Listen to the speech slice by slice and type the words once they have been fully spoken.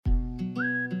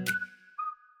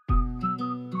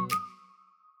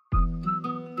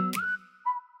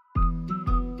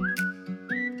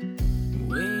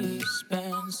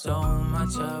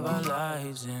each of our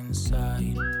lives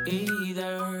inside.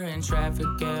 Either in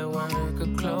traffic at work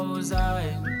or close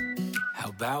eyes. How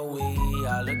about we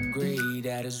all agree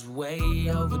that it's way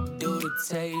overdue to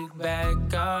take back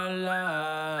our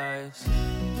lives?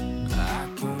 I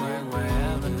can work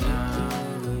wherever now.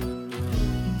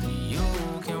 You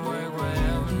can work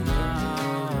wherever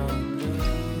now.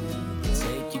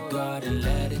 Take your guard and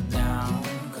let it down,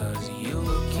 'cause you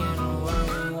can work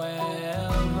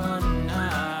wherever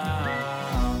now.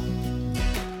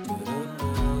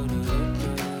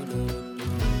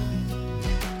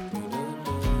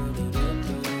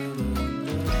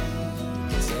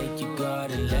 Take your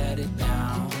guard and let it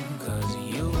down, 'cause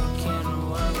you can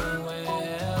work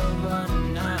wherever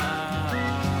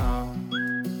now.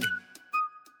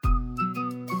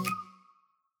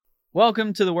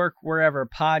 Welcome to the Work Wherever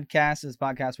podcast. This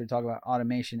podcast where we talk about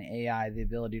automation, AI, the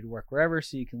ability to work wherever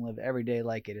so you can live every day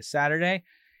like it is Saturday.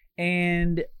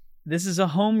 And this is a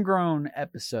homegrown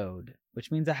episode, which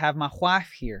means I have my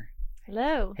wife here.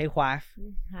 Hello. Hey, wife.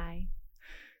 Hi.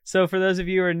 So for those of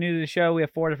you who are new to the show, we have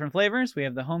 4 different flavors. We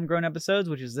have the homegrown episodes,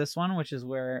 which is this one, which is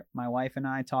where my wife and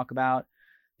I talk about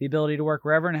the ability to work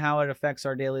wherever and how it affects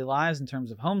our daily lives in terms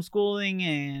of homeschooling.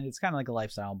 And it's kind of like a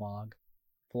lifestyle vlog,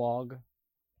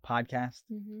 podcast,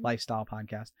 lifestyle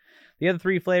podcast. The other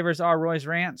 3 flavors are Roy's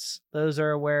Rants. Those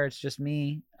are where it's just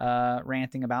me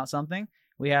ranting about something.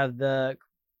 We have the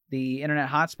internet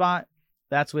hotspot.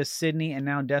 That's with Sydney and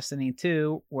now Destiny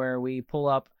 2, where we pull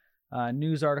up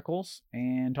news articles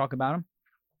and talk about them.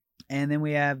 And then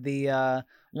we have the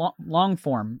long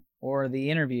form, or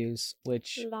the interviews,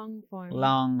 which Long form.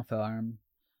 long form.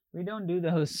 We don't do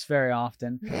those very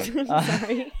often.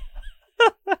 Sorry.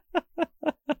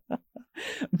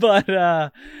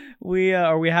 But we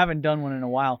haven't done one in a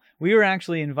while. We were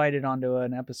actually invited onto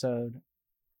an episode,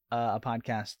 a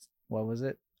podcast. What was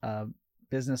it?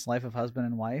 Business Life of Husband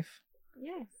and Wife.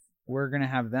 Yes. We're gonna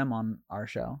have them on our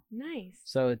show. Nice.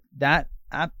 So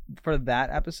for that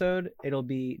episode, it'll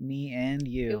be me and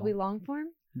you. It'll be long form?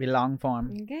 Be long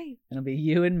form. Okay. It'll be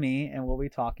you and me, and we'll be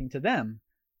talking to them,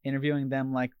 interviewing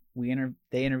them like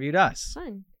they interviewed us.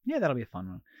 Fun. Yeah, that'll be a fun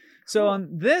one. So Cool.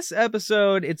 on this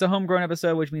episode, it's a homegrown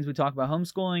episode, which means we talk about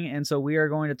homeschooling. And so we are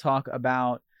going to talk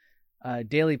about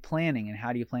daily planning and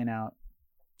how do you plan out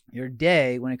your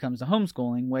day when it comes to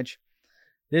homeschooling, which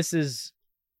this is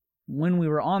when we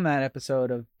were on that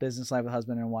episode of Business Life with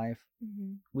Husband and Wife.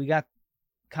 Mm-hmm. We got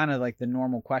kind of like the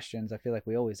normal questions I feel like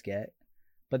we always get.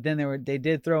 But then they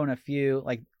did throw in a few,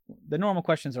 like the normal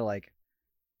questions are like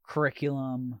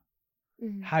curriculum.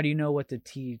 Mm-hmm. How do you know what to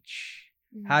teach?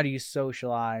 Mm-hmm. How do you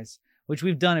socialize? Which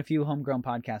we've done a few homegrown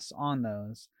podcasts on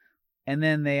those. And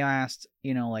then they asked,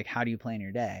 like, how do you plan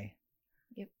your day?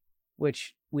 Yep.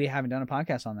 Which we haven't done a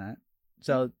podcast on that.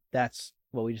 So that's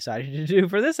what we decided to do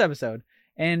for this episode.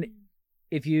 And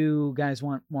if you guys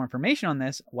want more information on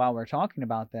this while we're talking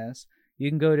about this, you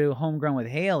can go to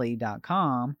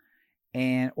homegrownwithhaley.com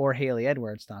or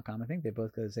haleyedwards.com. I think they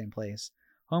both go to the same place.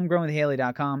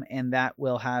 homegrownwithhaley.com, and that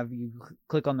will have you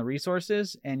click on the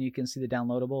resources and you can see the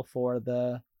downloadable for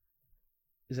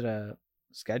is it a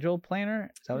schedule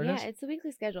planner? Is that what it is? Yeah, it's a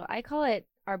weekly schedule. I call it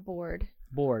our board.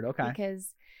 Board, okay.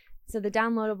 Because so the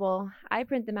downloadable, I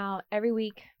print them out every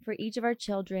week for each of our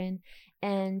children,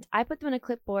 and I put them on a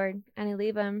clipboard and I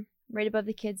leave them right above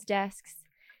the kids' desks,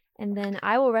 and then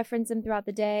I will reference them throughout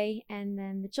the day, and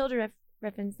then the children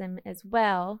reference them as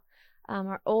well.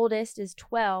 Our oldest is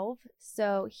 12,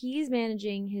 so he's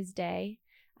managing his day.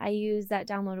 I use that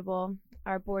downloadable,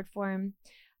 our board form,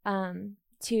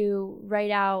 to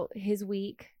write out his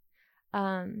week,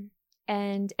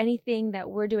 and anything that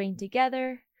we're doing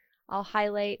together, I'll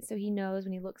highlight so he knows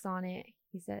when he looks on it.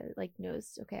 He said,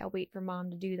 knows, okay, I'll wait for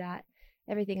mom to do that.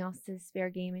 Everything else is fair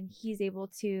game, and he's able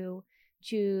to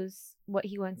choose what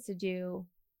he wants to do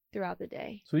throughout the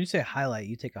day. So when you say highlight,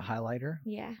 you take a highlighter?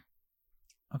 Yeah.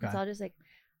 Okay. So I'll just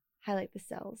highlight the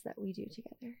cells that we do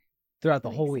together Throughout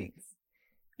the whole week. Sense.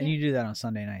 And Yeah. you do that on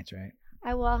Sunday nights, right?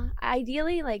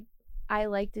 Ideally, I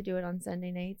like to do it on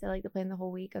Sunday nights. I like to plan the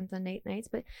whole week on Sunday nights,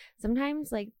 but sometimes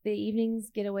the evenings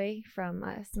get away from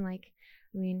us. And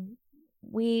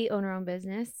we own our own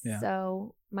business. Yeah.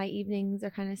 So my evenings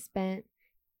are kind of spent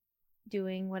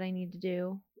doing what I need to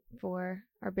do for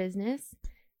our business,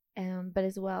 but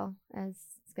as well as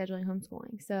scheduling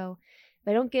homeschooling. So if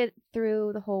I don't get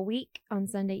through the whole week on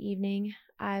Sunday evening,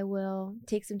 I will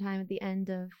take some time at the end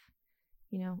of,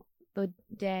 the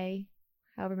day,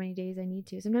 however many days I need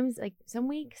to. Sometimes, some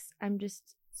weeks, I'm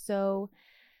just so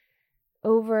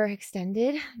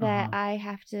overextended that I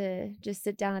have to just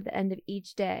sit down at the end of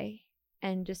each day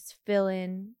and just fill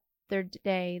in their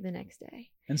day the next day.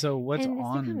 And so what's and it's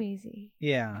on? become easy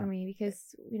Yeah. for me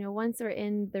because, once we're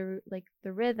in the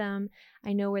rhythm,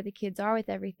 I know where the kids are with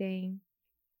everything.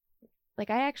 Like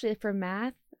I actually, for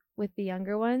math with the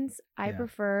younger ones, I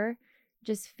prefer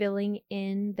just filling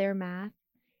in their math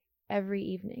every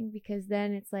evening, because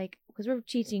then it's like, because we're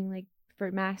teaching like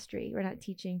for mastery, we're not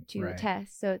teaching to a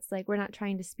test. So it's like, we're not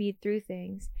trying to speed through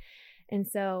things. And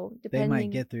so they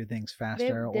might get through things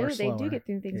faster or slower. They do get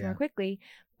through things more quickly.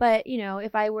 But,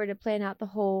 if I were to plan out the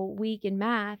whole week in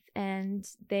math and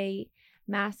they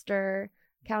master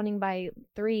counting by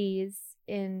threes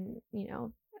in,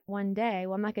 one day,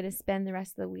 well, I'm not going to spend the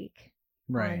rest of the week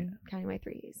on counting by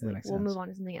threes. Like, we'll move on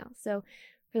to something else. So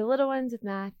for the little ones with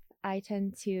math, I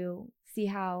tend to see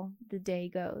how the day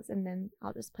goes, and then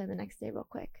I'll just plan the next day real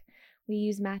quick. We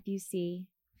use Math-U-See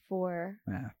for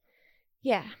math.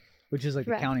 Yeah. Which is like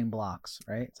the counting blocks,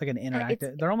 right? It's like an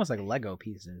interactive. They're almost like Lego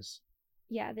pieces.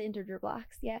 Yeah, the integer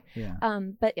blocks. Yeah. Yeah.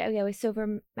 But so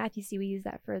for Math-U-See, we use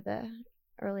that for the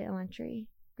early elementary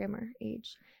grammar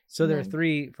age. So there are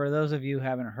three. For those of you who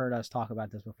haven't heard us talk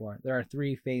about this before, there are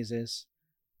 3 phases: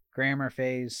 grammar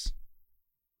phase,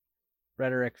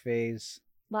 rhetoric phase,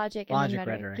 logic, and then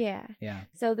rhetoric. Yeah.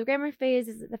 So the grammar phase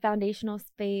is the foundational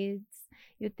phase.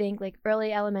 You would think like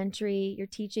early elementary, you're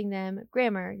teaching them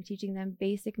grammar, you're teaching them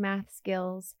basic math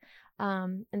skills.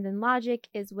 And then logic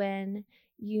is when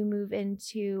you move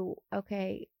into,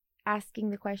 asking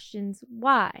the questions,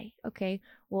 why? Okay,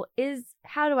 well,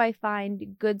 how do I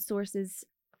find good sources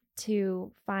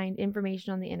to find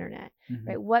information on the internet,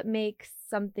 right? What makes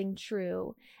something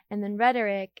true? And then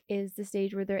rhetoric is the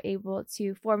stage where they're able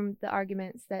to form the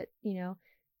arguments that,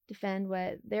 defend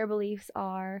what their beliefs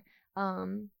are,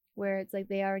 where it's like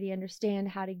they already understand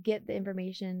how to get the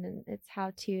information, and it's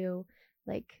how to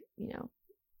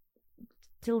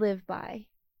to live by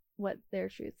what their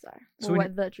truths are, or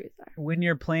what the truths are. When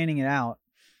you're planning it out,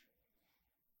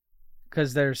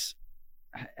 because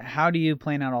how do you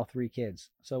plan out all 3 kids?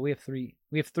 So we have 3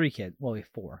 kids. Well, we have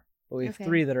 4, but we have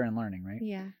 3 that are in learning, right?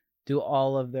 Yeah. Do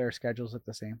all of their schedules look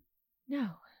the same? No.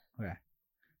 Okay.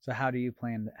 So how do you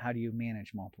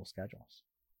manage multiple schedules?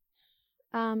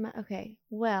 Okay.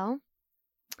 Well,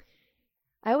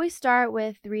 I always start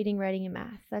with reading, writing, and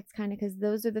math. That's kind of because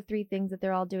those are the 3 things that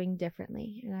they're all doing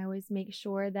differently. And I always make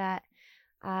sure that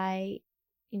I,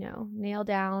 nail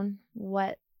down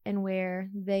what and where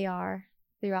they are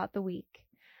throughout the week.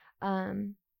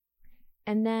 And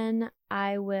then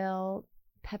I will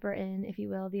pepper in, if you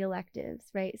will, the electives,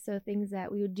 right? So things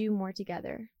that we would do more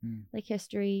together, like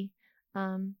history,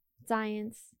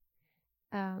 science,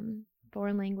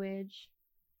 foreign language,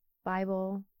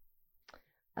 Bible,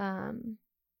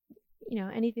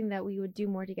 anything that we would do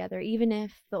more together. Even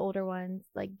if the older ones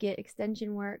like get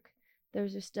extension work,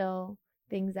 those are still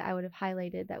things that I would have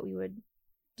highlighted that we would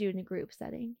do in a group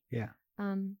setting. Yeah.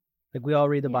 Like we all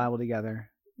read the Bible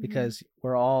together because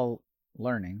we're all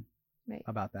learning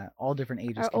about that. All different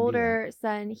ages. Our older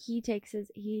son, he takes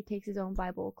his own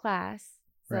Bible class,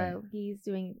 so he's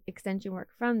doing extension work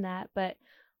from that. But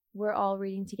we're all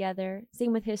reading together.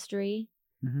 Same with history.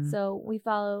 So we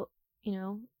follow,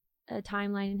 a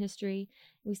timeline in history.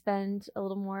 We spend a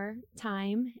little more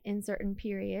time in certain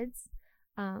periods.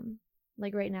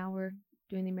 Like right now, we're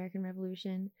doing the American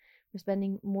Revolution. We're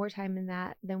spending more time in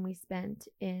that than we spent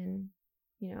in,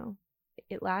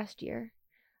 it last year.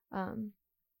 And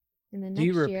then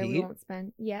next year we won't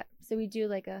spend. Yeah. So we do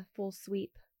like a full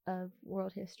sweep of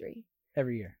world history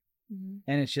every year,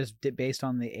 and it's just based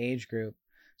on the age group.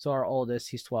 So our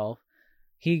oldest, he's 12.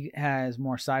 He has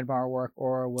more sidebar work,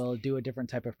 or will do a different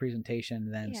type of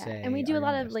presentation than say. And we do a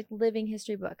lot of like living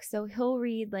history books. So he'll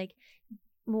read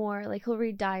he'll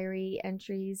read diary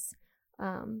entries,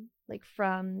 like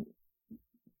from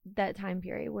that time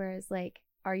period. Whereas like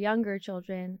our younger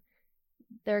children,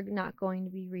 they're not going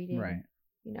to be reading,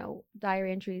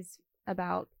 diary entries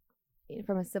about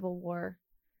from a Civil War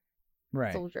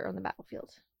soldier on the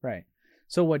battlefield. Right.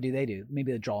 So what do?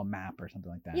 Maybe they draw a map or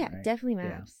something like that. Yeah, right? Definitely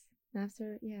maps. Yeah. Maps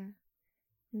are, and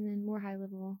then more high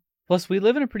level. Plus, we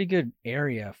live in a pretty good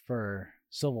area for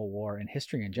Civil War and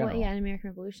history in general. Well, and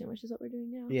American Revolution, which is what we're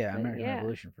doing now. Yeah, American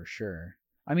Revolution for sure.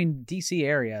 I mean, DC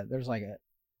area, there's like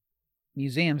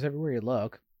museums everywhere you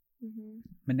look.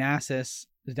 Manassas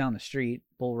is down the street,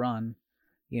 Bull Run,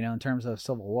 in terms of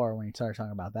Civil War when you start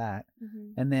talking about that.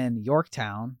 And then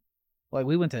Yorktown, like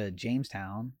we went to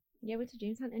Jamestown. Yeah, we went to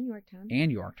Jamestown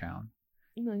and Yorktown.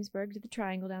 Williamsburg, to the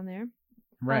triangle down there.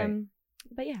 Right.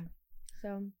 But yeah,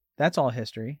 so. That's all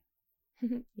history.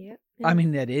 Yep. I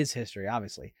mean, that is history,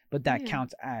 obviously, but that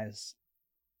counts as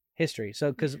history.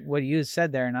 So, because what you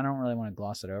said there, and I don't really want to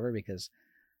gloss it over because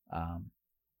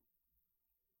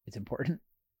it's important.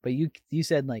 but you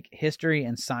said like history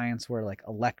and science were like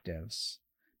electives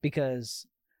because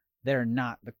they're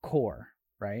not the core,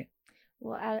 right?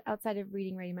 Well, outside of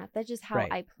reading, writing, math, that's just how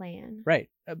Right. I plan.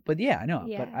 Right. But yeah, I know. But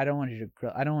Yeah. I don't want you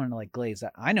to. I don't want to like glaze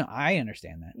that. I know. I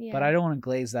understand that. Yeah. But I don't want to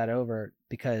glaze that over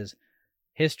because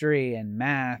history and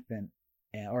math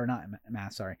or not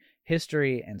math. Sorry,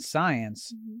 history and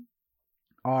science Mhm.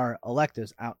 are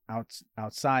electives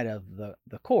outside of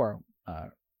the core.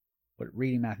 What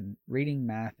reading,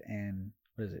 math, and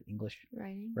what is it? English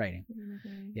Writing. writing.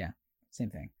 Writing. Yeah, same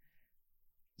thing.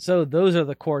 So those are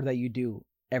the core that you do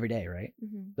every day, right?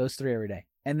 Mhm. Those 3 every day.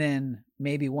 And then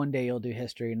maybe one day you'll do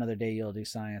history, another day you'll do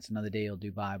science, another day you'll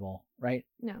do Bible, right?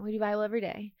 No, we do Bible every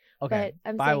day. Okay. But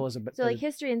I'm Bible saying, is a so like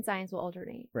history and science will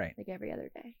alternate. right. Like every other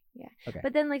day. Yeah. Okay.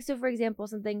 But then like, so for example,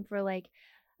 something for like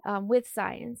with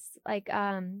science, like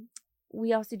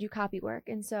we also do copy work.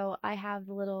 And so I have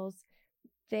the littles,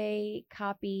 they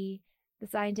copy the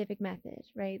scientific method,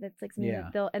 right? That's like something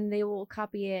that they will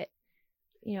copy it,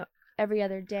 every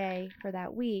other day for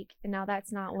that week. And now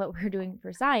that's not what we're doing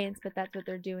for science, but that's what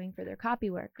they're doing for their copy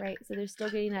work, right? So they're still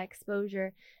getting that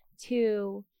exposure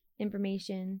to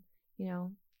information,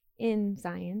 in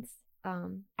science,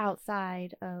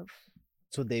 outside of.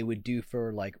 So they would do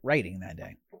for like writing that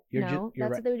day. That's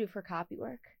what they would do for copy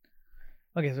work.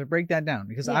 Okay, so break that down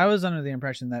because I was under the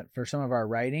impression that for some of our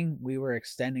writing, we were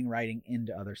extending writing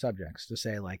into other subjects to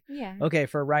say like, okay,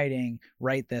 for writing,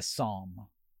 write this psalm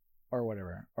or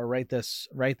whatever, or write this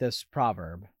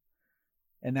proverb.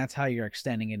 And that's how you're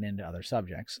extending it into other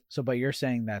subjects. So, but you're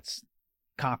saying that's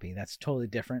copy. That's totally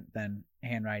different than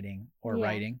handwriting or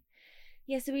writing.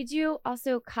 Yeah, so we do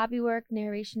also copy work,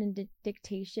 narration, and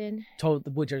dictation.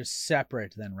 Which are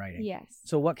separate than writing. Yes.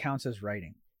 So what counts as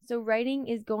writing? So writing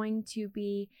is going to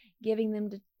be giving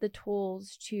them the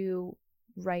tools to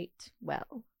write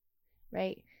well,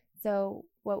 right? So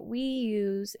what we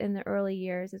use in the early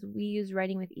years is we use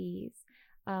Writing with Ease,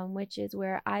 which is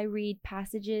where I read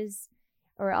passages,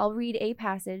 or I'll read a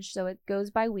passage. So it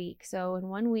goes by week. So in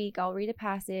 1 week, I'll read a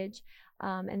passage.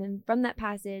 And then from that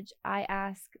passage, I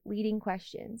ask leading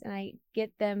questions, and I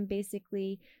get them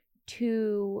basically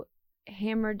to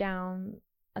hammer down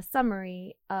a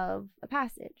summary of a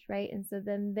passage, right? And so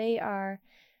then they are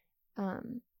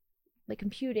like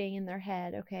computing in their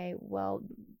head, okay, well,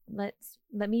 let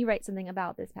me write something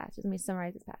about this passage. Let me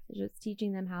summarize this passage. It's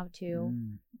teaching them how to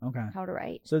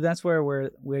write. So that's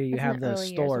where you have those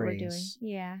stories.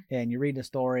 Yeah. And you read the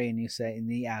story and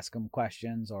you ask them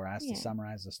questions or ask to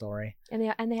summarize the story.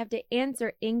 And they have to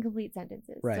answer incomplete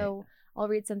sentences. Right. So I'll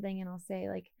read something and I'll say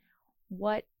like,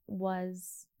 what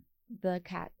was the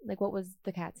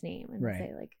cat's name? And they'll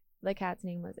say like the cat's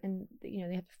name was, and they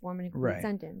have to form an incomplete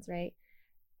sentence, right?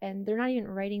 And they're not even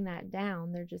writing that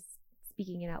down. They're just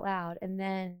speaking it out loud. And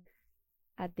then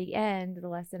at the end of the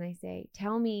lesson, I say,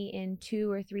 tell me in 2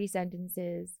 or 3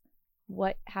 sentences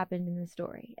what happened in the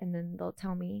story. And then they'll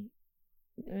tell me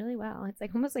really well. It's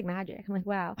like almost like magic. I'm like,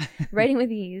 wow, Writing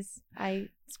with Ease.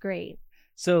 It's great.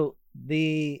 So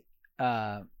the,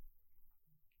 give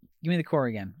me the core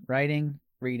again: writing,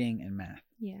 reading, and math.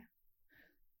 Yeah.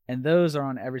 And those are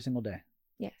on every single day.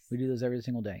 Yes. We do those every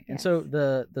single day. And so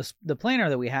the planner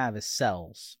that we have is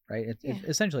cells, right? It's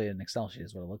essentially an Excel sheet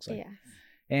is what it looks like. Yeah.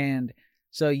 And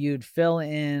so you'd fill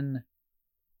in,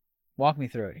 walk me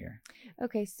through it here.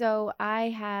 Okay. So I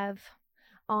have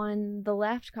on the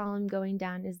left column going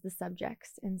down is the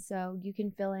subjects. And so you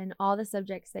can fill in all the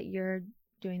subjects that you're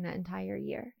doing that entire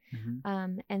year.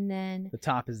 Mm-hmm. And then the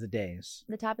top is the days.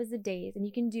 The top is the days. And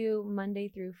you can do Monday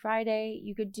through Friday.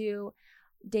 You could do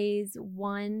days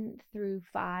 1 through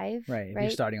 5. Right. If you're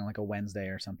starting on like a Wednesday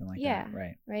or something like that.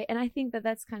 Right. Right. And I think that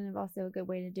that's kind of also a good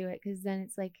way to do it, because then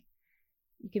it's like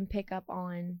you can pick up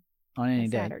on any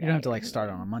day. Saturday. You don't have to like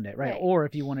start on a Monday. Right. Or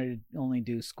if you wanted to only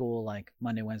do school like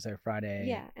Monday, Wednesday, or Friday.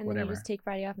 Yeah. And whatever. then you just take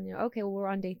Friday off and you're okay, well, we're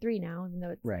on day 3 now, even though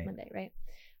it's Monday. Right.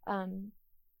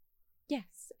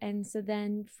 Yes. And so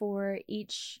then for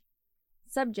each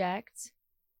subject,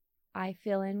 I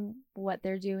fill in what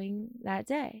they're doing that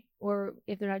day. Or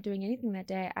if they're not doing anything that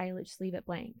day, I just leave it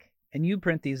blank. And you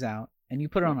print these out and you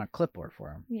put it on a clipboard for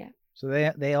them. Yeah. So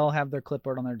they all have their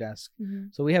clipboard on their desk. Mm-hmm.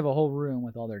 So we have a whole room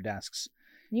with all their desks.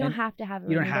 You don't have to have it.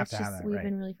 You don't have to have that. We've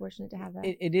been really fortunate to have that.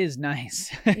 It is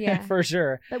nice. Yeah. For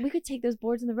sure. But we could take those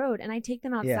boards on the road, and I take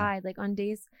them outside. Like on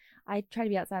days, I try to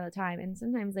be outside all the time. And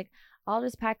sometimes like I'll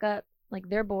just pack up like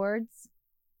their boards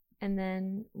and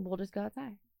then we'll just go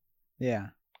outside. Yeah.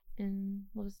 And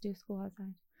we'll just do school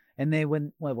outside. And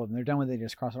when they're done with it, they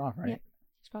just cross it off, right? Yeah.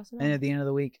 Just cross it off. And at the end of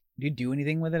the week, do you do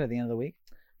anything with it at the end of the week?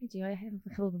 I do. I have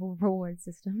a little reward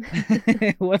system.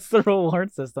 What's the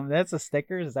reward system? That's the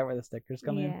stickers? Is that where the stickers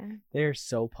come Yeah. in? They're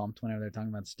so pumped whenever they're talking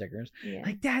about stickers. Yeah.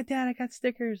 Like, Dad, I got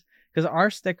stickers. Because our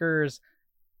stickers,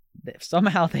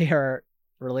 somehow they are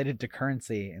related to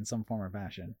currency in some form or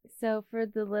fashion. So for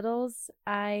the littles,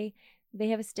 they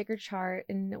have a sticker chart,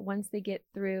 and once they get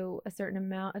through a certain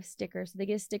amount of stickers, so they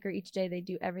get a sticker each day, they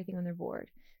do everything on their board.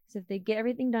 So if they get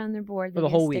everything done on their board, they For the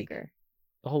get whole a week. sticker.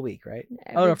 The whole week, right?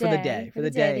 Every no, for the day. day. For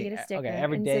the day, they get a sticker. Okay,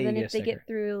 every and day so then you if get a they sticker. get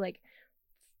through like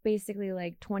basically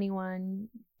like 21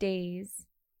 days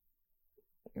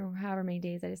or however many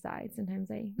days I decide. Sometimes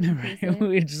I Right.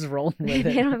 We just roll with it.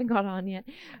 they don't haven't got on yet.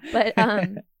 But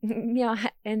yeah,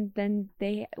 and then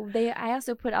I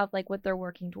also put out like what they're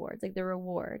working towards, like the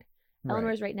reward. Right.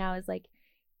 Eleanor's right now is like,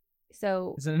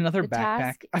 so is it another the backpack?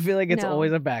 task- I feel like it's No.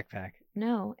 always a backpack.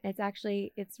 no,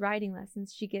 it's riding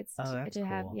lessons. She gets Oh, that's to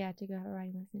have cool. to go have a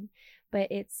riding lesson.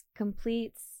 But it's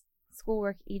completes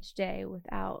schoolwork each day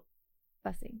without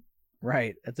fussing.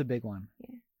 Right. That's a big one.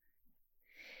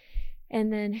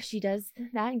 And then if she does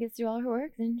that and gets through all her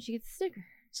work, then she gets a sticker.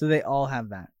 So they all have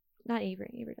that. Not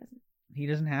Avery. Avery doesn't. He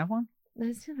doesn't have one?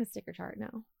 That's not a sticker chart,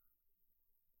 no.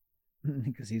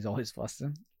 Because he's always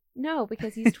fussing. No,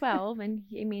 because he's 12 and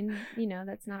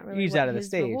that's not really He's what out of the his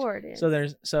stage. reward is. So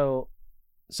there's so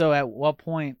at what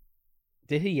point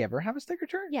did he ever have a sticker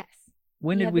chart? Yes.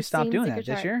 When We did have we the stop same doing sticker that?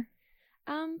 This chart. year?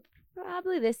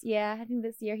 Probably this year. I think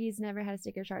this year he's never had a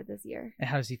sticker chart this year. And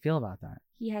how does he feel about that?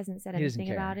 He hasn't said He doesn't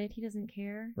anything care. about it. He doesn't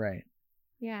care. Right.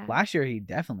 Yeah. Last year he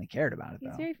definitely cared about it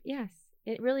He's though. yes.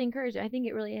 It really encouraged. I think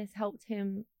it really has helped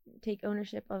him take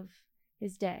ownership of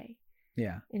his day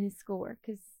Yeah. and his schoolwork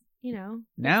because, Now-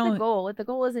 that's the goal. The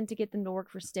goal isn't to get them to work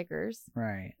for stickers.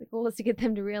 Right. The goal is to get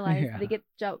them to realize Yeah. they get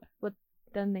what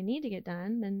done they need to get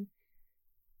done, then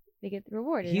they get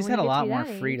rewarded. He's And had when a you get lot to more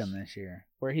that freedom age- this year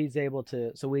where he's able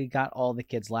to. So we got all the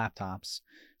kids' laptops.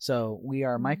 So we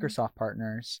are Mhm. Microsoft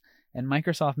partners, and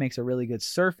Microsoft makes a really good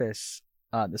Surface.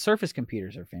 The Surface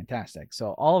computers are fantastic.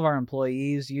 So all of our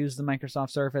employees use the Microsoft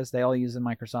Surface. They all use the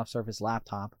Microsoft Surface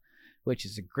laptop, which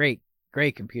is a great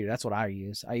computer. That's what I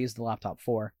use. I use the laptop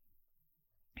 4.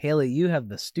 Haley, you have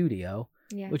the Studio,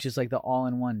 Yes. which is like the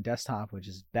all-in-one desktop, which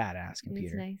is badass It's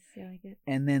computer. nice. I like it.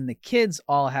 And then the kids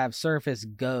all have Surface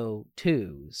Go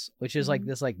 2s, which is like Mhm.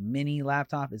 this like mini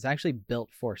laptop. It's actually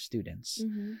built for students.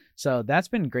 Mm-hmm. So that's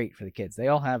been great for the kids. They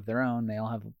all have their own. They all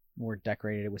have were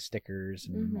decorated with stickers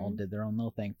and all Mhm. did their own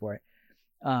little thing for it.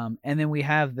 And then we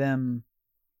have them.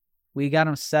 We got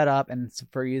them set up, and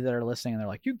for you that are listening, and they're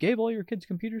like, "You gave all your kids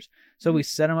computers." So we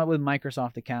set them up with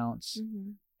Microsoft accounts,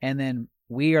 Mm-hmm. and then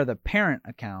we are the parent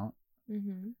account,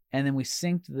 Mm-hmm. and then we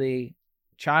synced the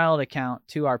child account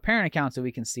to our parent account so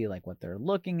we can see like what they're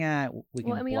looking at. We can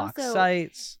Well, and we block also-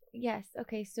 sites. Yes.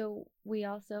 Okay. So we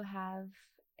also have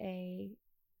a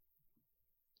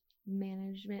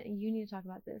management. You need to talk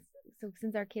about this. So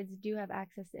since our kids do have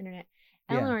access to the internet,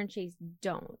 Yeah. Eleanor and Chase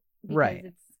don't. Because Right.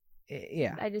 It's.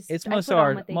 Yeah, I it's most put of on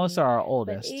our what they most need. of our But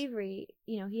oldest. Avery,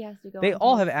 he has to go. They on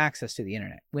all his- have access to the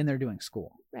internet when they're doing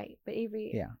school. Right, but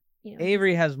Avery. Yeah. he's-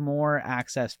 Avery has more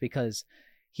access because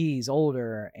he's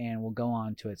older and will go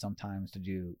on to it sometimes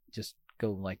to just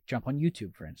go like jump on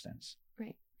YouTube, for instance.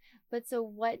 Right. But so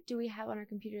what do we have on our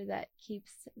computer that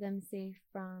keeps them safe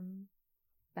from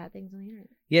bad things on the internet?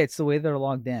 Yeah, it's the way they're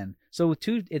logged in. So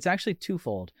it's actually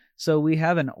twofold. So we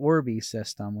have an Orbi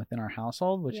system within our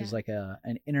household, which is Yeah. like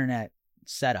an internet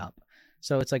setup.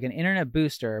 So it's like an internet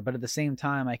booster, but at the same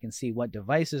time, I can see what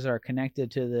devices are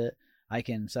connected to I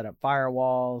can set up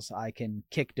firewalls. I can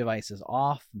kick devices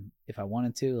off if I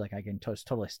wanted to. Like I can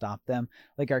totally stop them.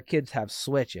 Like our kids have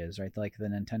switches, right? Like the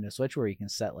Nintendo Switch where you can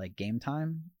set like game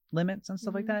time limits and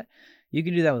stuff like Mhm. that. You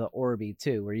can do that with an Orbi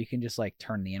too, where you can just like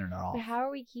turn the internet off. But how are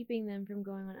we keeping them from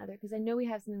going on other? Because I know we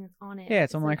have something that's on it. Yeah,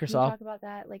 it's on Can you Microsoft. talk about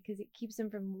that? Like, because it keeps them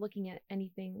from looking at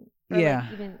anything. Or Yeah.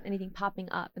 Like even anything popping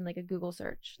up in like a Google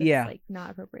search. That's, Yeah. Like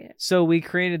not appropriate. So we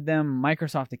created them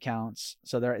Microsoft accounts.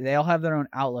 So they all have their own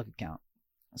Outlook account.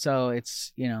 So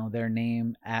it's, their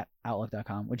name at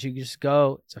outlook.com, which you just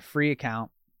go, it's a free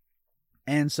account.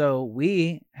 And so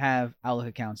we have Outlook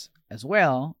accounts as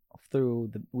well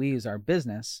we use our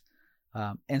business.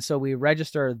 And so we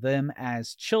register them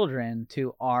as children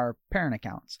to our parent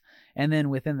accounts. And then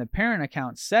within the parent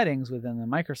account settings within the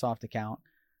Microsoft account,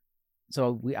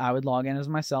 I would log in as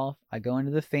myself. I go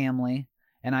into the family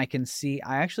and I can see,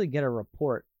 I actually get a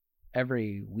report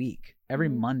every week, every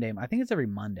Mhm. Monday. I think it's every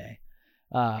Monday.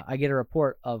 I get a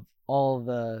report of all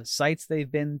the sites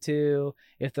they've been to,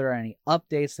 if there are any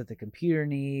updates that the computer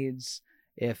needs,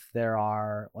 if there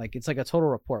are it's like a total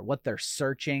report, what they're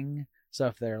searching, So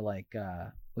if they're like,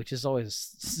 which is always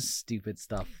stupid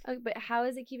stuff. Okay, but how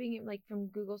is it keeping it like from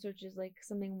Google searches, like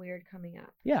something weird coming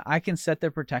up? Yeah, I can set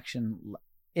their protection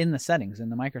in the settings in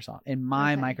my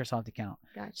Microsoft account.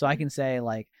 Gotcha. So I can say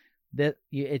like that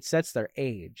it sets their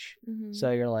age. Mm-hmm.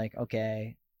 So you're like,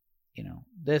 okay,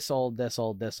 this old. I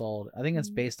think it's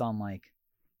Mhm. based on like,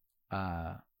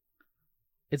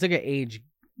 it's like an age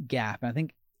gap. And I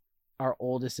think our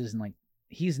oldest is in like,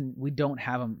 we don't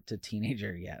have him to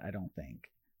teenager yet, I don't think,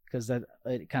 because that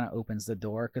it kind of opens the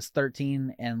door, because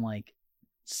 13 and like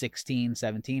 16,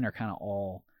 17 are kind of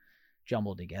all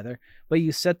jumbled together. But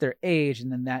you set their age,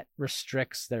 and then that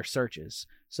restricts their searches.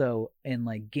 So in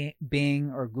like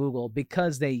Bing or Google,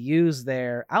 because they use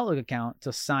their Outlook account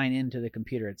to sign into the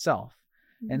computer itself.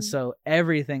 Mm-hmm. And so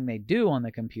everything they do on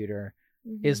the computer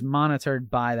Mm-hmm. is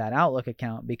monitored by that Outlook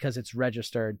account, because it's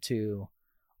registered to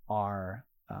our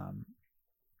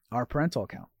parental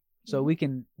account. So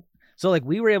Mm-hmm.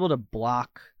 we were able to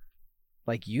block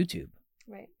like YouTube.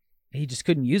 Right. He just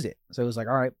couldn't use it. So it was like,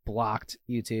 all right, blocked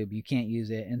YouTube. You can't use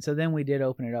it. And so then we did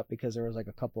open it up, because there was like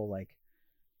a couple, like,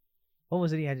 what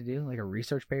was it he had to do? Like a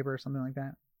research paper or something like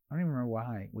that. I don't even remember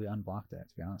why we unblocked it,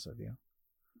 to be honest with you.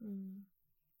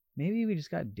 Maybe we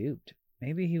just got duped.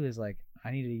 Maybe he was like,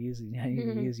 I need to use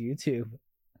YouTube.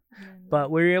 But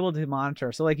we were able to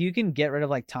monitor. So like you can get rid of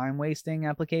like time wasting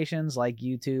applications like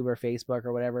YouTube or Facebook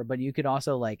or whatever, but you could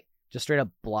also like just straight up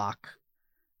block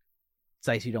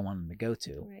sites you don't want them to go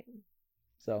to. Right.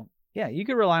 So yeah, you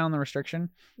could rely on the restriction.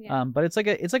 Yeah. But it's like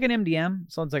an MDM,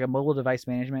 so it's like a mobile device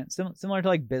management, similar to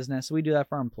like business. We do that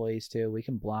for our employees too. We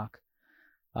can block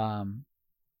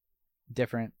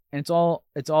different, and it's all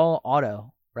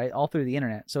auto, right? All through the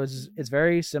internet. So it's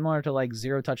very similar to like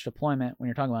zero touch deployment when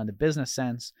you're talking about in the business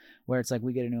sense, where it's like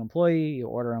we get a new employee, you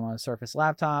order them on a Surface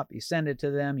laptop, you send it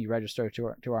to them, you register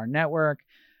to our network,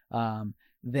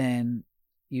 then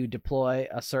you deploy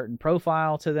a certain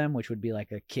profile to them, which would be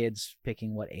like a kid's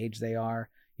picking what age they are.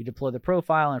 You deploy the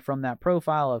profile, and from that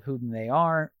profile of who they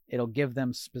are, it'll give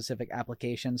them specific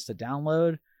applications to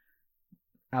download,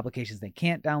 applications they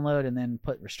can't download, and then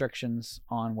put restrictions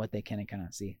on what they can and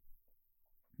cannot see.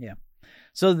 Yeah.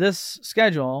 So this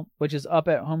schedule, which is up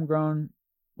at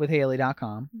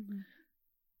homegrownwithhaley.com, Mm-hmm.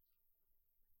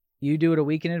 you do it a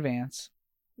week in advance.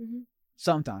 Mm-hmm.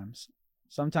 Sometimes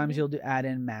you'll add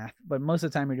in math, but most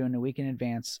of the time you're doing a week in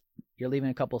advance. You're leaving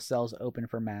a couple cells open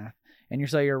for math, and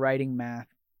you're writing math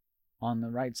on the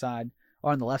right side,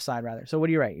 or on the left side rather. So what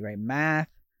do you write? You write math,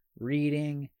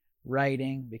 reading,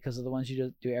 writing, because of the ones you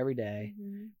just do every day,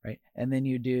 Mm-hmm. right? And then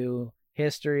you do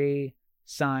history,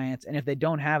 science, and if they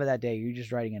don't have it that day, you're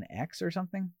just writing an X or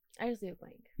something. I just leave it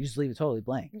blank. You just leave it totally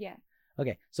blank. Yeah.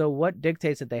 Okay, so what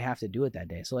dictates that they have to do it that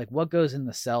day? So like what goes in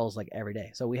the cells like every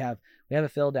day? So we have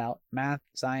it filled out: math,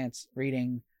 science,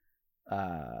 reading,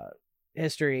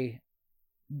 history,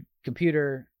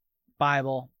 computer,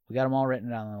 Bible. We got them all written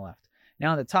down on the left.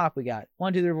 Now at the top we got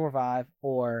 1, 2, 3, 4, 5,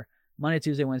 or Monday,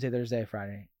 Tuesday, Wednesday, Thursday,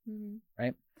 Friday, Mm-hmm.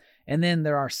 right? And then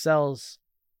there are cells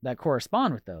that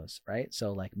correspond with those, right?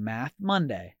 So like math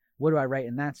Monday, what do I write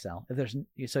in that cell?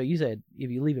 So you said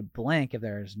if you leave it blank, if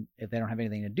they don't have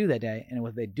anything to do that day, and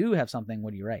if they do have something,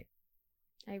 what do you write?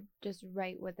 I just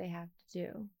write what they have to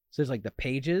do. So there's like the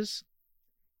pages,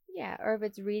 Yeah, or if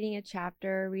it's reading a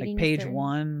chapter, reading like page a certain...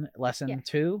 1, lesson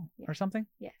 2, Yeah. or something.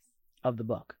 Yes. Of the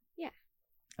book. Yeah.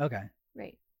 Okay.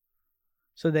 Right.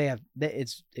 So yeah,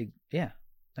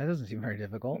 that doesn't seem very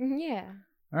difficult. Yeah.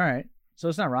 All right. So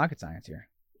it's not rocket science here.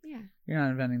 Yeah. You're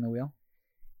not inventing the wheel.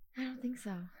 I don't think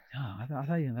so. Oh, I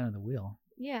thought you invented the wheel.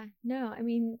 Yeah. No, I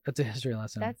mean, That's a history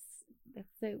lesson. that's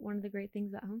one of the great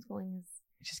things about homeschooling is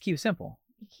Just keep it simple.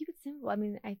 you keep it simple. I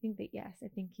mean, I think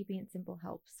keeping it simple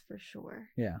helps for sure.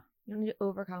 Yeah. You don't need to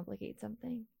overcomplicate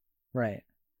something. Right.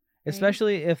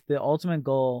 Especially if the ultimate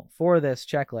goal for this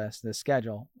checklist, this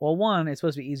schedule, well, one, it's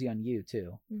supposed to be easy on you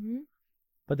too. Mm-hmm.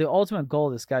 But the ultimate goal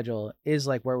of the schedule is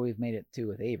like where we've made it to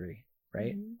with Avery,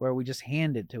 right? Mm-hmm. Where we just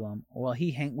hand it to him. Well,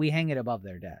 we hang it above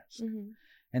their desk. Mm-hmm.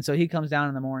 And so he comes down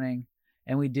in the morning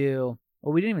and we didn't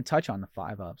even touch on the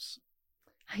 5-ups.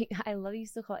 I love you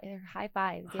still call it high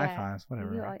fives. High Yeah. fives,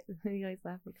 whatever. You always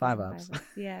laugh at 5-ups.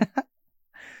 Yeah.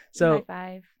 So high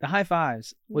five. the high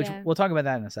fives, which Yeah. we'll talk about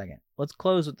that in a second. Let's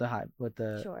close with the high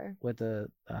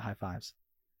fives.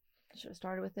 Should have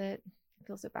started with it. I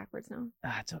feel so backwards now.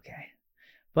 It's okay.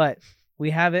 But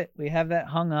we have that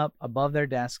hung up above their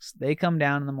desks. They come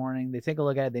down in the morning, they take a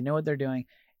look at it, they know what they're doing.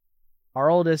 Our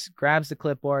oldest grabs the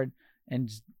clipboard and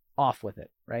just off with it,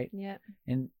 right? Yeah.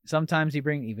 And sometimes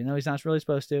even though he's not really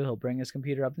supposed to, he'll bring his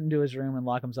computer up into his room and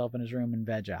lock himself in his room and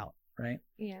veg out, right?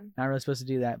 Yeah. Not really supposed to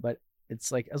do that, but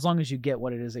it's like as long as you get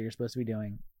what it is that you're supposed to be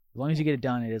doing, As long as you get it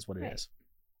done, it is what it is.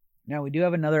 Now, we do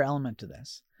have another element to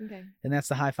this. Okay. And that's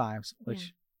the high fives,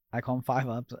 which I call them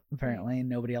 5-ups, apparently, and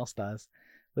nobody else does.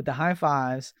 But the high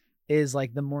fives is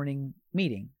like the morning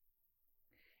meeting.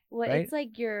 Well, right? it's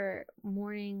like your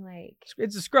morning, like,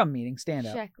 It's a scrum meeting, stand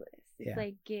up. checklist. It's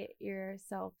like get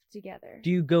yourself together.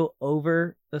 Do you go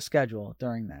over the schedule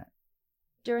during that?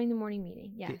 During the morning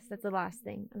meeting, yes. That's the last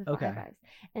thing of the Okay. high fives.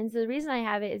 And so the reason I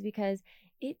have it is because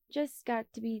it just got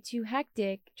to be too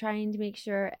hectic trying to make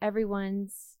sure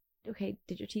everyone's okay.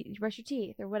 Did you brush your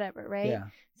teeth or whatever, right? Yeah.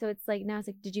 So it's like now it's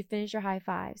like, did you finish your high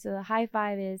five? So the high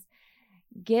five is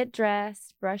get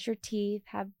dressed, brush your teeth,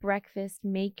 have breakfast,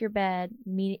 make your bed,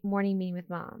 morning meeting with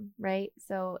mom, right?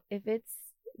 So if it's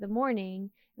the morning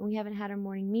and we haven't had our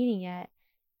morning meeting yet,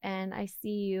 and I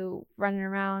see you running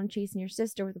around chasing your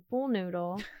sister with a pool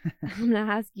noodle, I'm going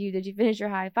to ask you, did you finish your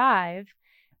high five?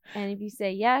 And if you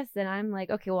say yes, then I'm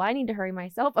like, okay, well, I need to hurry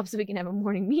myself up so we can have a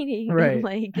morning meeting and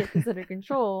like get this under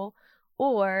control.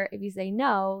 Or if you say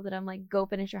no, then I'm like, go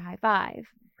finish your high five.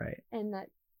 Right. And that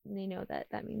they know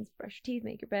that means brush your teeth,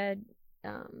 make your bed,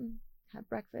 have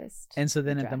breakfast. And so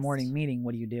then at the dressed. morning meeting,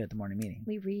 what do you do at the morning meeting?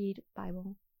 We read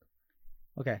Bible.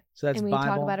 Okay. So that's and we Bible.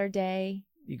 talk about our day.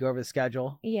 You go over the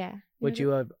schedule. Yeah. Which you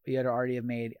had already have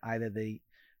made either the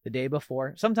day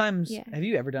before. Sometimes, have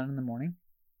you ever done it in the morning?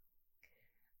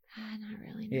 Not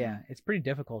really. No. Yeah, it's pretty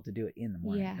difficult to do it in the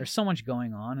morning. Yeah. There's so much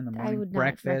going on in the morning. I would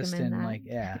breakfast not recommend and that. like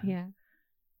Yeah.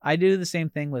 I do the same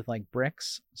thing with like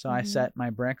bricks. So I Mhm. set my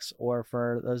bricks, or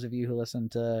for those of you who listen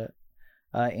to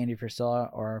Andy Frisilla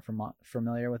or are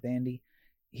familiar with Andy,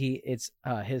 his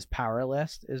power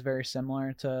list is very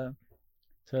similar to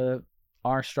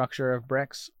our structure of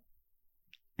bricks.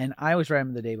 And I always write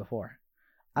them the day before.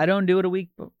 I don't do it a week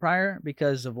prior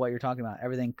because of what you're talking about.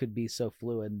 Everything could be so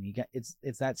fluid, and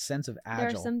it's that sense of agile.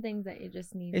 There are some things that you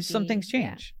just need. Some things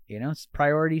change. You know, it's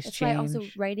priorities That's change. why also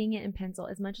writing it in pencil.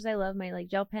 As much as I love my like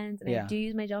gel pens, and I do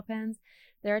use my gel pens,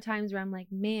 there are times where I'm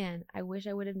like, man, I wish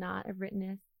I would have not have written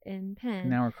it in pen.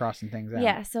 Now we're crossing things out.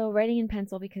 Yeah, so writing in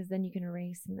pencil, because then you can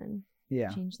erase and then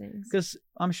change things. Because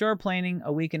I'm sure planning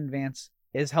a week in advance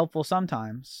is helpful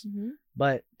sometimes,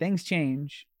 but things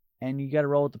change. And you got to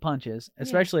roll with the punches,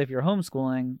 especially if you're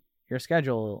homeschooling. Your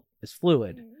schedule is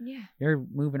fluid. Yeah. You're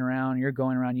moving around. You're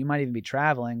going around. You might even be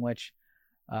traveling, which,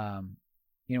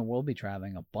 we'll be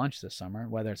traveling a bunch this summer,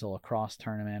 whether it's a lacrosse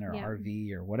tournament or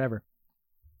RV or whatever.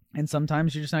 And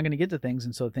sometimes you're just not going to get to things.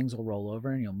 And so things will roll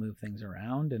over and you'll move things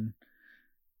around. And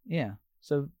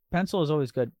so pencil is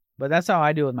always good. But that's how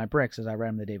I do it with my bricks, is I write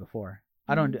them the day before.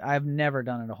 I've never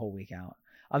done it a whole week out.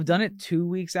 I've done it 2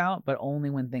 weeks out, but only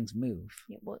when things move.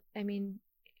 Yeah, well, I mean,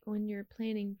 when you're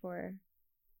planning for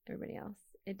everybody else,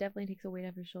 it definitely takes a weight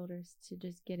off your shoulders to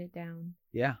just get it down.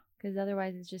 Yeah. Because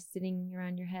otherwise it's just sitting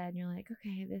around your head and you're like,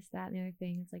 okay, this, that, and the other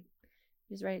thing. It's like,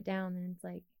 just write it down and it's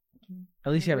like,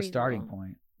 at least you have a starting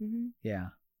point. Mm-hmm. Yeah,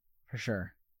 for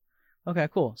sure. Okay,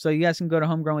 cool. So you guys can go to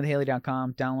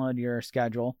homegrownwithhaley.com, download your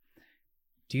schedule.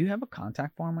 Do you have a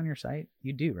contact form on your site?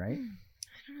 You do, right?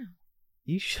 I don't know.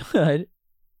 You should.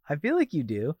 I feel like you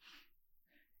do.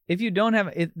 If you don't have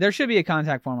it, there should be a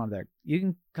contact form up there. You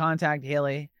can contact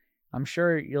Haley. I'm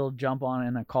sure you'll jump on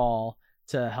in a call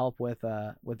to help with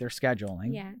their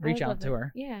scheduling. Yeah. Reach out to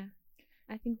her. Yeah.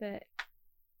 I think that.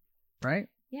 Right?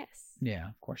 Yes. Yeah,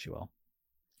 of course you will.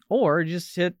 Or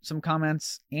just hit some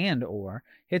comments or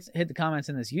hit the comments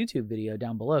in this YouTube video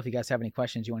down below if you guys have any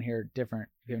questions you want to hear different.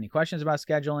 If you have any questions about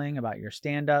scheduling, about your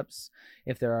stand-ups,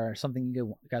 if there are something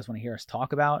you guys want to hear us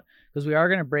talk about, because we are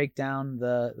going to break down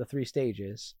the 3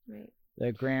 stages, right?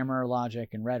 The grammar,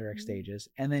 logic, and rhetoric stages.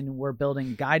 And then we're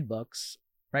building guidebooks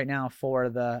right now for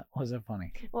was it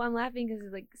funny? Well, I'm laughing because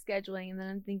it's like scheduling, and then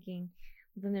I'm thinking,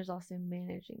 then there's also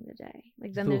managing the day.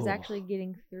 Like then there's actually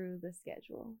getting through the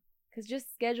schedule. Because just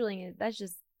scheduling it, that's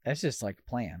just like a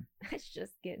plan. That's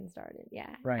just getting started. Yeah.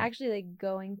 Right. Actually, like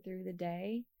going through the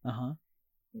day. Uh-huh.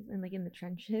 And like in the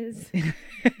trenches.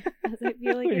 As I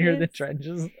feel like when you're in the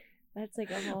trenches. That's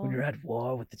like a whole. When you're at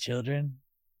war with the children.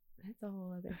 That's a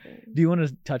whole other thing. Do you want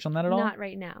to touch on that at all? Not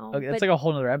right now. Okay, that's like a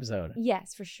whole other episode.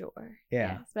 Yes, for sure.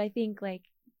 Yeah. Yes, but I think like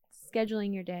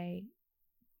scheduling your day,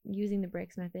 using the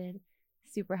bricks method,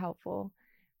 super helpful.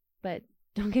 But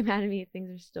don't get mad at me if things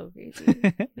are still crazy.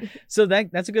 So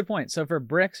that's a good point. So for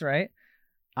bricks, right?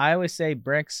 I always say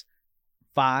bricks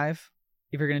 5.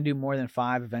 If you're going to do more than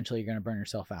 5, eventually you're going to burn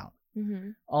yourself out.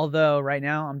 Mm-hmm. Although right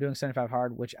now I'm doing 75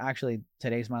 hard, which actually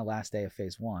today's my last day of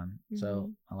phase 1. Mm-hmm.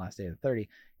 So my last day of 30.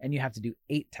 And you have to do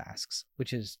 8 tasks,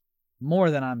 which is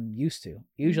more than I'm used to.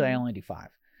 Usually I only do 5.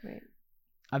 Right.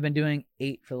 I've been doing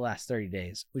 8 for the last 30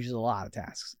 days, which is a lot of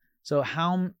tasks. So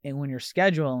when you're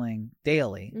scheduling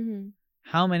daily,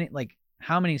 how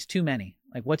many is too many?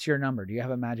 Like, what's your number? Do you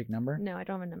have a magic number? No, I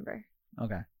don't have a number.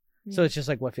 Okay. So it's just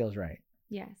like what feels right.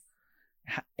 Yes.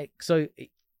 So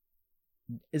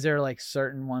is there like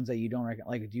certain ones that you don't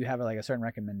like, do you have like a certain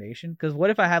recommendation? Because what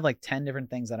if I have like 10 different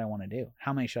things that I want to do?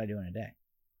 How many should I do in a day?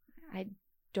 I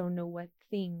don't know what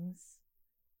things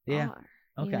are.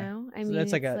 Okay. You know? I mean,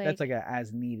 that's like a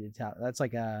as needed. That's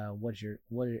like a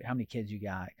how many kids you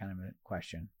got kind of a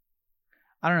question.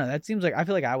 I don't know. That seems like, I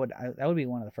feel like that would be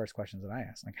one of the first questions that I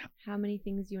ask. Like, how many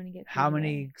things do you want to get through how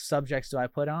many subjects do I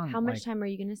put on? How much time are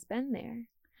you going to spend there?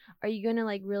 Are you going to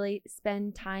like really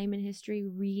spend time in history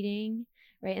reading,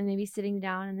 right? And maybe sitting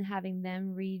down and then having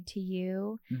them read to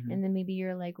you. Mm-hmm. And then maybe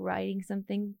you're like writing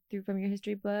something through from your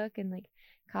history book and like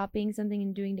copying something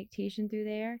and doing dictation through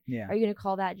there. Yeah. Are you going to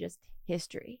call that just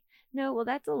history? No, well,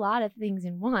 that's a lot of things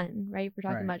in one, right? If we're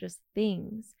talking about just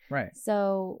things. Right.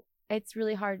 So it's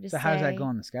really hard to say. So how does that go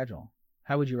on the schedule?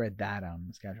 How would you write that out on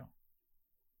the schedule?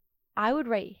 I would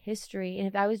write history, and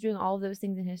if I was doing all of those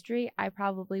things in history, I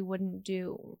probably wouldn't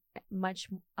do much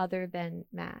other than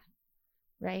math,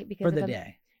 right? Because for the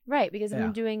day. Right, because if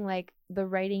I'm doing like the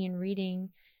writing and reading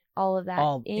all of that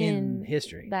all in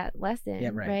history, that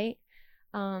lesson, right?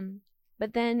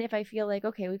 But then if I feel like,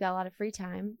 okay, we've got a lot of free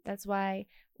time, that's why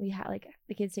we have like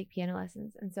the kids take piano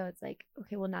lessons. And so it's like,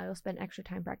 okay, well now you'll spend extra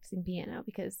time practicing piano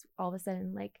because all of a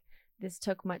sudden like this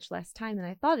took much less time than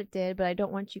I thought it did, but I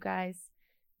don't want you guys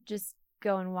just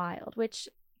going wild, which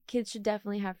kids should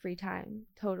definitely have free time,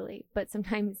 totally. But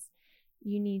sometimes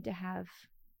you need to have,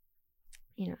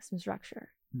 some structure.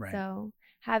 Right. So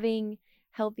having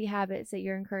healthy habits that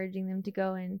you're encouraging them to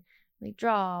go and like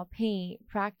draw, paint,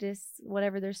 practice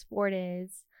whatever their sport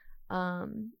is,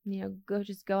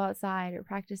 go outside or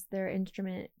practice their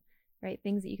instrument, right?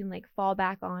 Things that you can like fall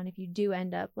back on if you do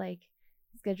end up like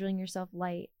scheduling yourself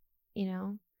light,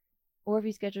 or if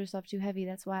you schedule yourself too heavy.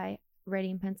 That's why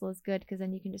writing in pencil is good, because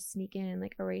then you can just sneak in and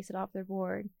like erase it off their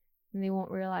board and they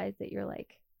won't realize that you're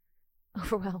like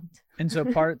overwhelmed. And so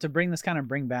to bring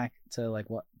back to like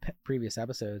what previous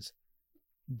episodes,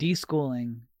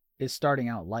 deschooling is starting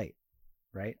out light,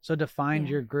 right? So to find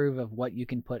your groove of what you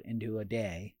can put into a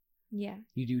day,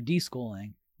 you do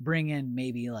deschooling, bring in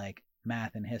maybe like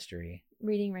math and history,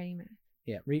 reading, writing, math.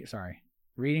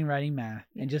 Reading, writing, math,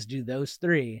 and just do those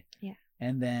three. Yeah.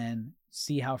 And then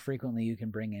see how frequently you can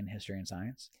bring in history and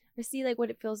science. Or see like what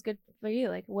it feels good for you,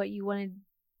 like what you want to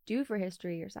do for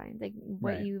history or science, like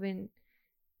what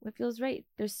feels right.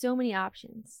 There's so many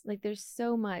options. Like there's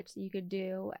so much that you could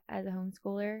do as a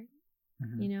homeschooler,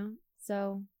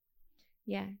 So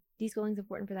yeah, deschooling is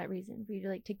important for that reason, for you to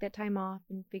like take that time off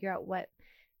and figure out what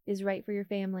is right for your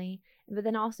family. But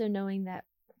then also knowing that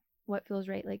what feels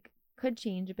right, like could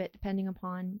change a bit depending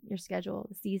upon your schedule,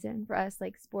 the season. For us,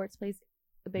 like sports plays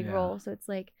a big role. So it's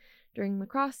like during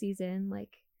lacrosse season,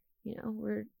 like,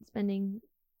 we're spending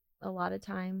a lot of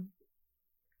time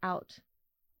out,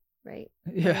 right?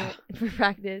 Yeah. For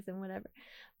practice and whatever.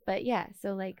 But yeah,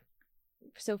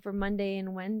 so for Monday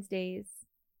and Wednesdays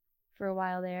for a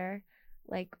while there,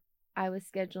 like I was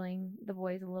scheduling the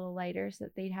boys a little lighter so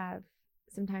that they'd have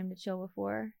some time to chill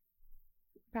before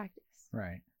practice.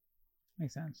 Right.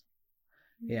 Makes sense.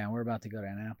 Yeah, we're about to go to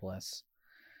Annapolis.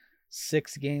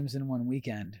 6 games in one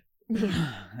weekend.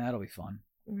 That'll be fun.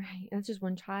 Right. That's just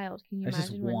one child. Can you that's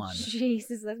imagine? Just one.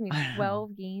 Jesus, that's going to be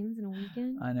 12 games in a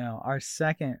weekend. I know. Our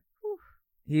second,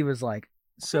 he was like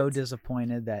so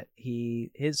disappointed that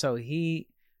it's not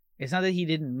that he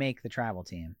didn't make the travel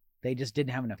team. They just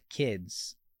didn't have enough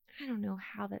kids. I don't know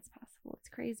how that's possible. It's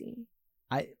crazy.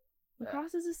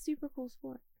 Lacrosse is a super cool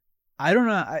sport. I don't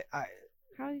know.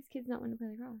 How are these kids not want to play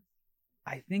lacrosse?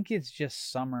 I think it's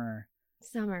just summer.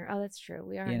 Oh, that's true.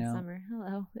 We are in summer.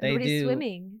 Hello. They Everybody's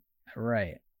swimming.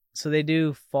 Right. So they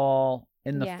do fall.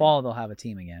 In the fall, they'll have a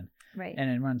team again. Right. And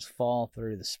it runs fall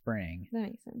through the spring. That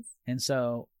makes sense. And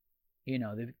so,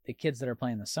 the kids that are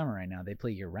playing the summer right now, they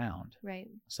play year round. Right.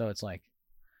 So it's like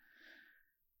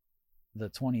the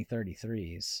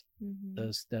 2033s,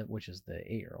 which is the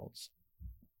 8-year-olds.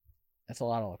 That's a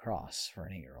lot of lacrosse for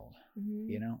an 8-year-old.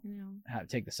 Have to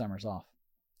take the summers off.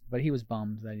 But he was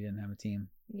bummed that he didn't have a team.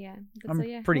 Yeah.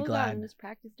 I'm pretty glad. Just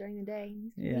practice during the day.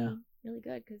 He's really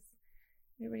good because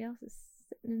everybody else is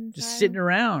sitting inside. Just sitting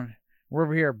around. We're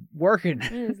over here working.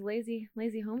 Those lazy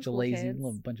homeschool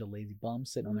kids. Bunch of lazy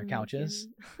bums sitting on their couches.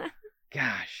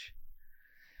 Gosh.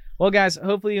 Well, guys,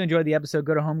 hopefully you enjoyed the episode.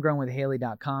 Go to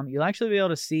homegrownwithhaley.com. You'll actually be able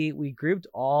to see we grouped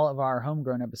all of our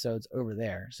homegrown episodes over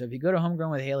there. So if you go to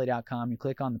homegrownwithhaley.com, you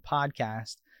click on the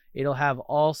podcast, it'll have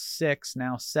all 6,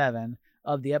 now 7,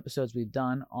 of the episodes we've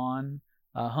done on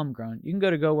Homegrown. You can go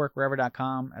to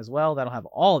goworkwherever.com as well. That'll have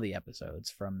all the episodes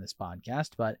from this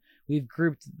podcast, but we've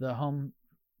grouped the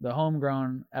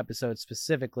homegrown episodes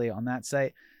specifically on that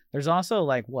site. There's also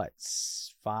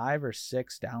 5 or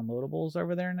 6 downloadables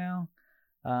over there now.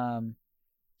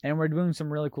 And we're doing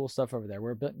some really cool stuff over there.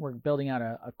 We're building out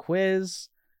a quiz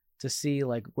to see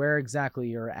where exactly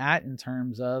you're at in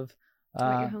terms of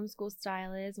what your homeschool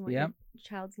style is and what your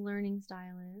child's learning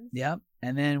style is. Yep.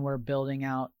 And then we're building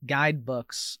out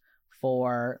guidebooks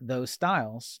for those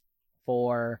styles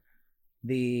for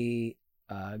the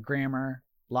grammar,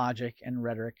 logic, and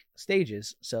rhetoric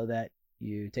stages, so that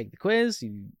you take the quiz,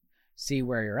 you see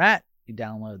where you're at, you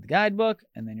download the guidebook,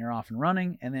 and then you're off and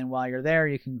running. And then while you're there,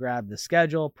 you can grab the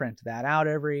schedule, print that out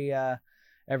every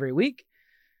week.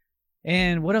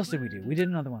 And what else did we do? We did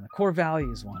another one. The core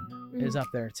values one is up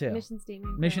there too.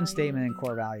 Mission statement and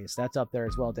core values. That's up there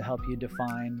as well to help you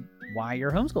define why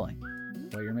you're homeschooling,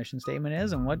 what your mission statement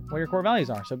is, and what your core values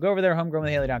are. So go over there,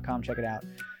 homegrownwithhaley.com, check it out.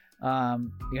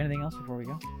 You got anything else before we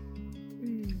go?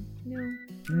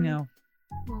 No.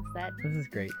 All set. This is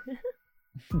great.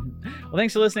 Well,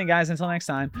 thanks for listening, guys. Until next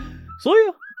time. See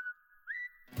you.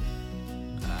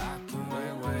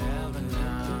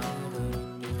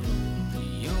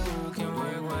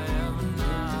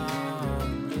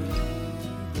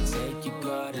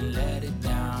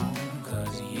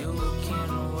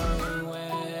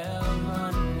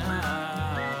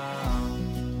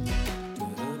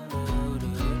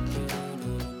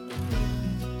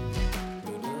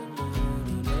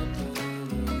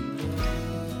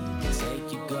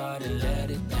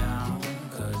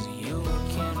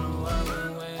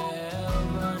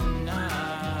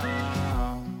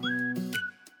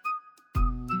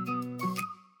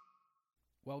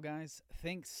 Well, guys,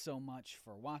 thanks so much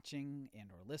for watching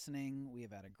and or listening. We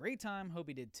have had a great time. Hope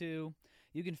you did too.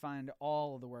 You can find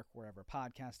all of the Work Wherever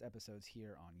podcast episodes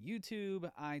here on YouTube,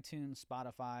 iTunes,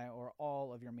 Spotify, or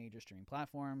all of your major streaming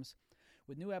platforms,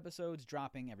 with new episodes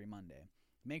dropping every Monday.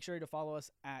 Make sure to follow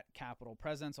us at Capital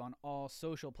Presence on all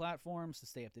social platforms to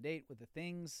stay up to date with the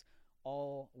things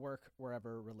all Work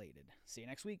Wherever related. See you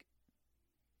next week.